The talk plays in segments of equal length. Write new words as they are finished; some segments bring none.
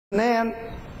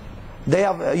day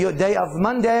of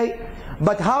Monday.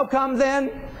 But how come then?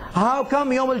 How come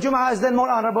Yawm al-Jum'ah is then more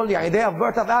honorable? Day of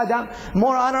birth of Adam,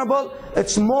 more honorable,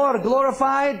 it's more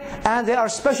glorified, and there are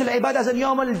special ibadas in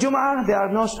Yawm al-Jum'ah. There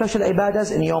are no special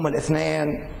ibadas in Yawm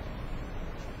al-Ithnain.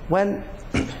 Well,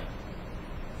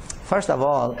 first of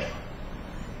all,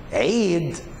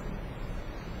 Eid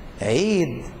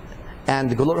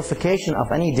and glorification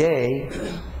of any day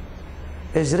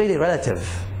is really relative,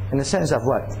 in the sense of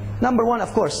what? Number one,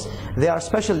 of course, there are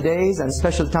special days and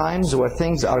special times where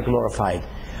things are glorified.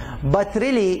 But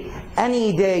really,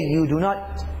 any day you do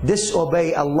not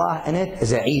disobey Allah in it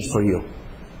is a Eid for you.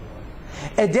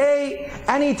 A day,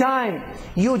 any time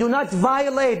you do not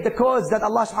violate the codes that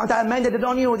Allah subhanahu wa ta'ala mandated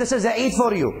on you, this is a Eid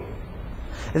for you.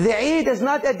 The Eid is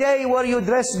not a day where you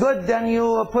dress good and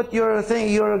you put your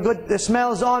good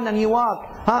smells on and you walk.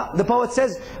 The poet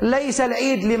says, لَيْسَ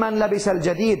الْعِيدْ لِمَنْ لَبِسَ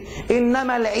الْجَدِيدْ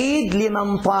إِنَّمَا الْعِيدْ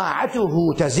لِمَنْ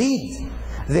طَاعَتُهُ تَزِيدْ.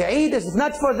 The Eid is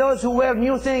not for those who wear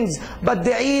new things, but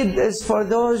the Eid is for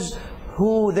those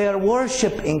who their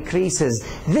worship increases.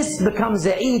 This becomes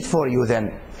a Eid for you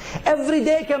then. Every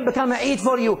day can become a Eid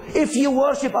for you if you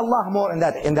worship Allah more in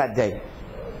that day.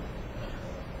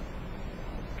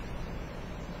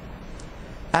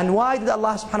 And why did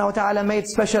Allah subhanahu wa ta'ala made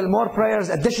special more prayers,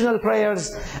 additional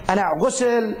prayers, and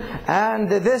ghusl, and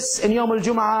this in Yawm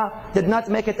al-Jum'ah did not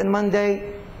make it in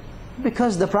Monday?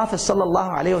 Because the Prophet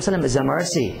sallallahu alayhi wa sallam is a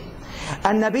mercy.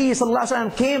 And Nabi sallallahu alayhi wa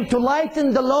sallam came to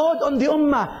lighten the load on the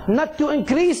ummah, not to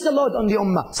increase the load on the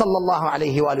ummah sallallahu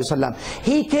alayhi wa sallam.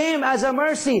 He came as a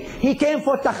mercy. He came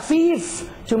for takhfif,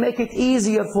 to make it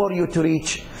easier for you to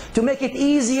reach, to make it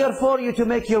easier for you to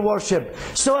make your worship.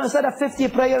 So instead of 50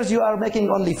 prayers, you are making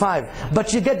only 5,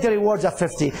 but you get the rewards of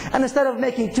 50. And instead of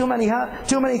making too many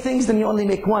things, then you only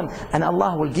make 1, and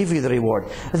Allah will give you the reward.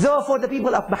 Though for the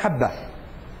people of mahabbah,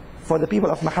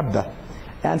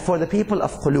 and for the people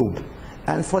of qulub,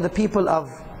 and for the people of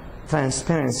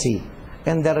transparency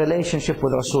in their relationship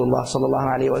with Rasulullah sallallahu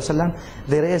alaihi wasallam,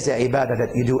 there is a ibadah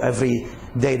that you do every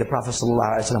day the Prophet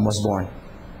sallallahu alaihi wasallam was born.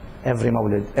 Every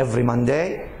Mawlid, every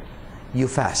Monday, you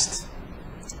fast.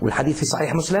 Well, hadith fi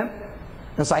Sahih Muslim.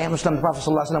 In Sahih Muslim, the Prophet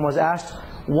ﷺ was asked,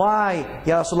 why,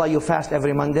 Ya Rasulullah, you fast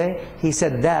every Monday? He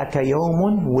said, ذَاكَ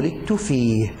يَوْمٌ وُلِدْتُ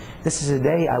فِيهِ. This is the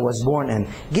day I was born in.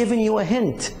 Giving you a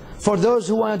hint for those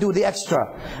who want to do the extra,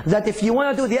 that if you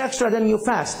want to do the extra, then you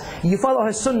fast. You follow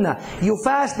his sunnah. You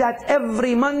fast that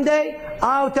every Monday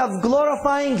out of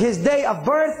glorifying his day of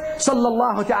birth,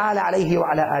 sallallahu ta'ala alayhi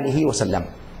wa ala alihi wa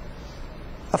sallam.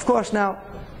 Of course, now,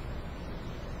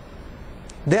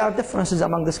 there are differences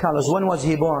among the scholars. When was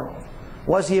he born?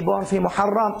 Was he born fi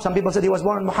Muharram? Some people said he was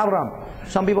born in Muharram.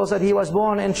 Some people said he was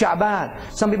born in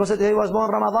Sha'ban. Some people said he was born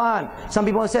in Ramadan. Some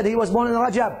people said he was born in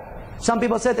Rajab. Some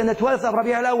people said in the 12th of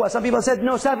Rabi' al-Awwal. Some people said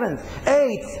no, 7th,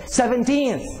 8th,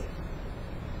 17th.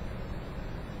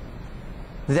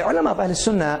 The ulama of Ahl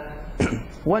Sunnah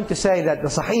want to say that the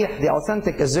sahih, the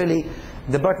authentic, is really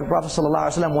the birth of the Prophet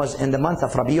ﷺ was in the month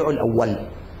of Rabi' al-Awwal.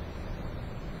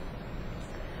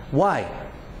 Why?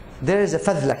 There is a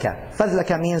fadlaka.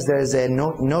 Fadlaka means there is a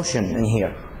notion in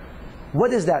here.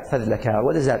 What is that fadlaka?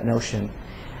 What is that notion?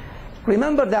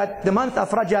 Remember that the month of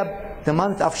Rajab, the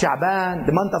month of Sha'ban,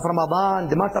 the month of Ramadan,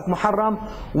 the month of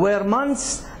Muharram were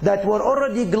months that were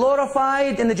already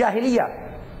glorified in the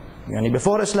Jahiliyyah. Yani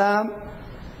before Islam,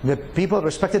 the people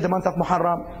respected the month of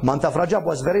Muharram. Month of Rajab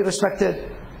was very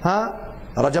respected. Rajab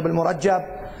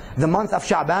al-Murajjab. The month of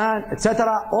Sha'ban,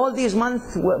 etc. All these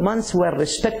months were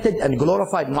respected and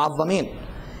glorified, mu'azzamin.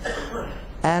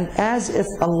 And as if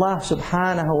Allah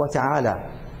subhanahu wa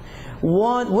ta'ala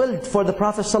willed for the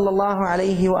Prophet sallallahu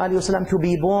alayhi wa sallam to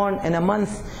be born in a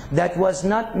month that was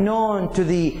not known to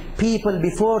the people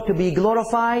before to be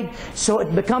glorified, so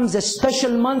it becomes a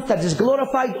special month that is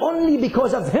glorified only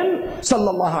because of him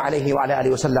sallallahu alayhi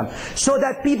wa sallam. So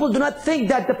that people do not think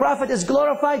that the Prophet is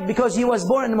glorified because he was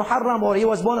born in Muharram or he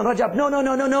was born in Rajab. No, no,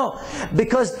 no, no, no.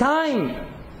 Because time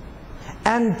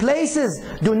and places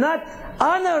do not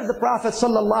honor the Prophet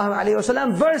sallallahu alaihi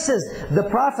wasallam versus the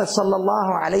Prophet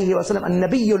sallallahu alaihi wasallam,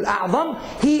 an-Nabiyyul A'zam.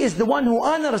 He is the one who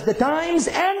honors the times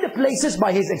and the places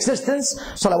by his existence,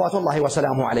 salawatullahi wa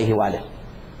salamu alaihi wa alihi.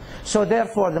 So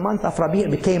therefore the month of Rabi'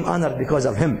 became honored because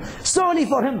of him, solely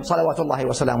for him, salawatullahi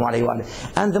wa salamu alaihi wa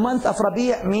alihi. And the month of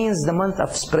Rabi' means the month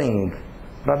of spring.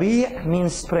 Rabi'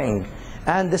 means spring,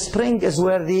 and the spring is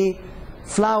where the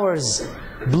flowers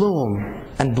bloom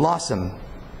and blossom.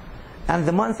 And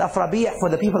the month of Rabi' for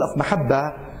the people of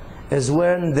Mahabbah is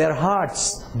when their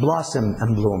hearts blossom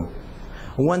and bloom.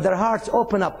 when their hearts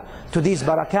open up to these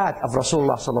barakat of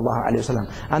Rasulullah sallallahu alayhi wa sallam,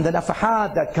 and the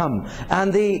nafahat that come,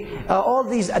 and all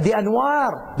these, the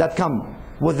anwar that come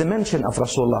with the mention of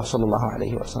Rasulullah sallallahu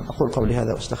alayhi wa sallam. أقول قولي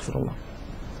هذا وأستغفر الله.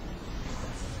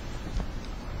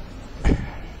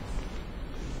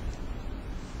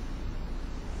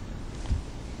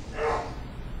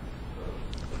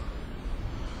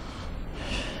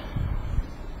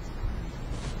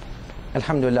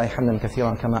 الحمد لله حمدا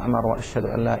كثيرا كما أمر، وأشهد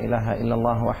أن لا إله إلا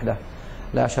الله وحده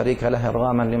لا شريك له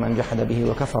إرغاما لمن جحد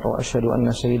به وكفر، وأشهد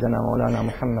أن سيدنا مولانا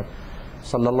محمد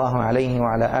صلى الله عليه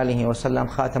وعلى آله وسلم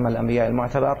خاتم الأنبياء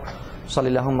المعتبر. صل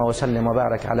اللهم وسلم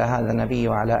وبارك على هذا النبي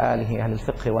وعلى آله أهل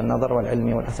الفقه والنظر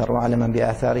والعلم والأثر، وعلى من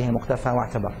بآثاره مقتفى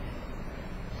واعتبر.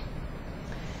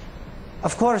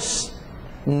 Of course,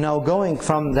 now going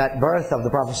from that birth of the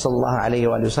Prophet sallallahu alayhi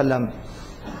wa sallam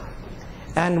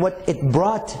and what it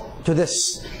brought to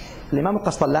this, Imam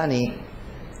al-Qastallani,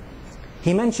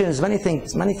 he mentions many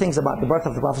things about the birth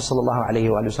of the Prophet sallallahu alayhi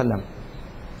wa sallam.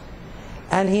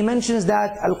 And he mentions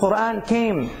that Al-Quran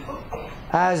came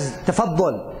as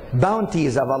tafaddul,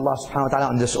 bounties of Allah subhanahu wa ta'ala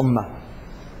on this ummah.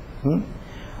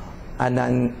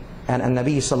 And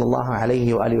Nabi sallallahu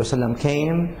alayhi wa sallam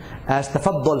came as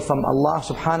tafaddul from Allah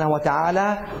subhanahu wa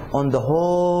ta'ala on the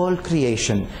whole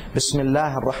creation.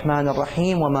 Bismillah ar-Rahman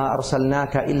ar-Rahim, wa ma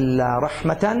arsalnaka illa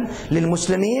rahmatan lil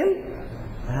muslimin.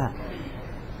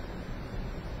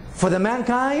 For the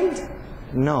mankind?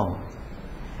 No.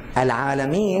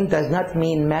 Al-Alameen does not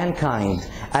mean mankind.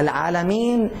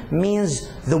 Al-Alameen means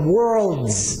the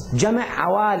worlds. Jama'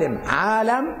 awalim.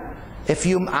 Alam,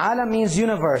 alam means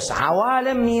universe.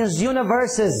 Awalim means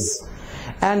universes.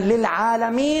 And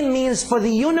lil-Alameen means for the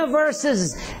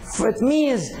universes. It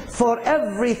means for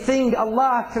everything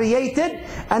Allah created.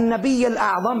 And Nabi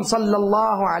al-A'zam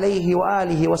sallallahu alayhi wa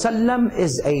alihi wa sallam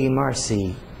is a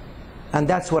mercy. And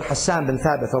that's where Hassan bin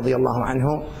Thabit radiyallahu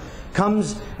anhu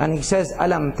comes and he says,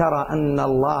 Alam tara anna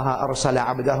Allah arsala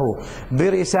abdahu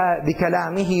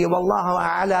bikalamihi wallahu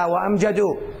a'la wa amjadu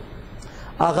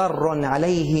أغر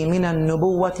عليه من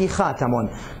النبوة خاتم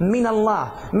من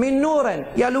الله من نور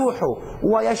يلوح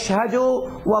ويشهد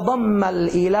وضم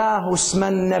الإله اسم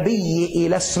النبي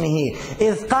إلى اسمه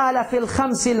إذ قال في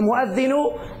الخمس المؤذن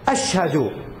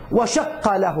أشهد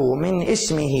وشق له من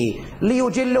اسمه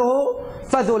ليجله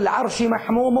فذو العرش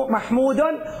محمود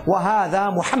وهذا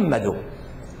محمد.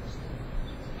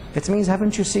 It means,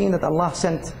 haven't you seen that Allah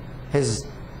sent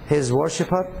His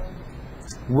worshipper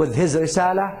with His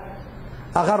risala?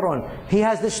 Agharrun. He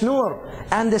has this nur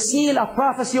and the seal of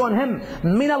prophecy on him.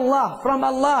 Min Allah,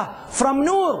 from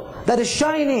nur that is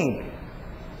shining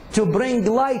to bring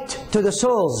light to the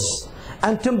souls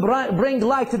and to bring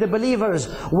light to the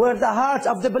believers, where the hearts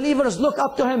of the believers look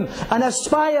up to him and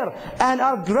aspire and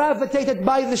are gravitated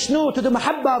by the nur to the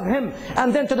mahabba of him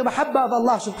and then to the mahabba of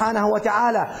Allah subhanahu wa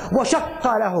ta'ala. وَشَقَّ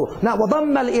لَهُ. Now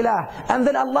وَضَمَّ الْإِلَهِ. And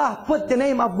then Allah put the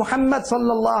name of Muhammad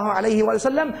sallallahu alayhi wa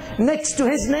sallam next to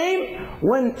his name,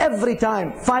 when every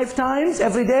time, 5 times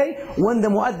every day, when the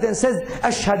muaddin says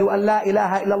أشهد أن لا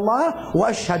إله إلا الله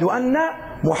وأشهد أن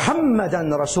محمدا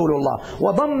رسول الله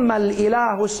وضم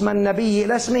الإله اسم النبي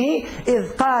إلى اسمه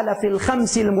إذ قال في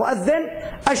الخمس المؤذن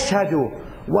أشهد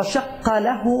وشق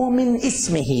له من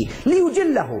اسمه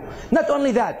ليجله. Not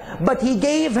only that, but he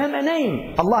gave him a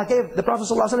name. Allah gave the Prophet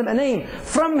ﷺ a name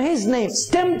from his name,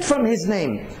 stemmed from his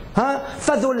name.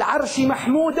 فذو العرش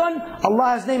محمود.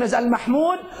 Allah's name is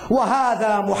Al-Mahmud.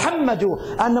 وهذا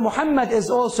محمد. And Muhammad is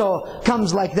also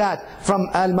comes like that from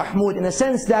Al-Mahmud, in a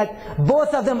sense that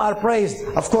both of them are praised.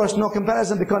 Of course, no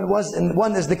comparison, because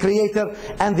one is the creator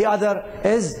and the other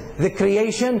is the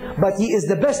creation, but he is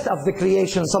the best of the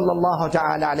creation sallallahu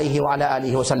ta'ala alayhi wa ala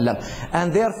alihi wa sallam.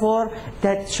 And therefore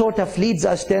that sort of leads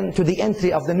us then to the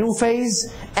entry of the new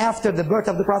phase after the birth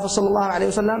of the Prophet sallallahu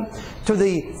alayhi wa sallam, to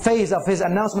the phase of his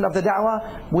announcement of the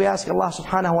da'wah. We ask Allah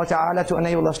subhanahu wa ta'ala to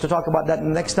enable us to talk about that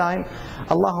next time.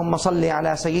 Allahumma salli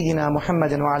ala Sayyidina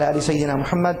Muhammadin wa ala ali Sayyidina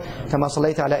Muhammad kama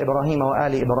sallaita ala Ibrahim wa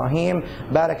ali Ibrahim.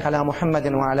 Barak ala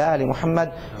Muhammadin wa ala ali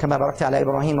Muhammad kama barakta ala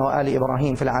Ibrahim wa ali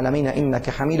Ibrahim fil alamin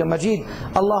innaka Hamidun Majid.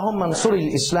 Allahumma ansur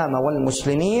al-Islam wal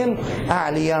Muslimin.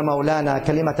 أعلي يا مولانا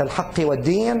كلمة الحق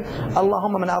والدين.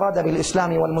 اللهم من أراد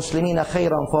بالإسلام والمسلمين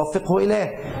خيرا فوفقه إليه،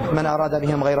 من أراد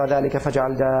بهم غير ذلك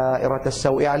فاجعل دائرة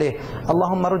السوء عليه.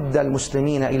 اللهم رد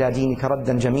المسلمين إلى دينك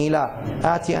ردا جميلا.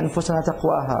 آت أنفسنا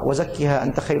تقواها وزكها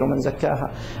أنت خير من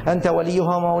زكاها أنت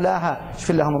وليها ومولاها.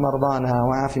 اشف اللهم مرضانا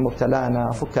وعاف مبتلانا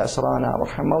وفك أسرانا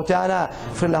وارحم موتانا.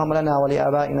 اغفر اللهم لنا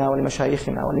ولآبائنا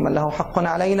ولمشايخنا ولمن له حق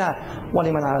علينا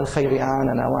ولمن على الخير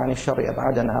أعاننا وعن الشر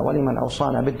أبعدنا ولمن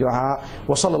أوصانا بالدعاء.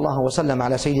 وصلى الله وسلم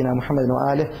على سيدنا محمد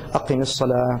وآله. أقم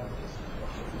الصلاة.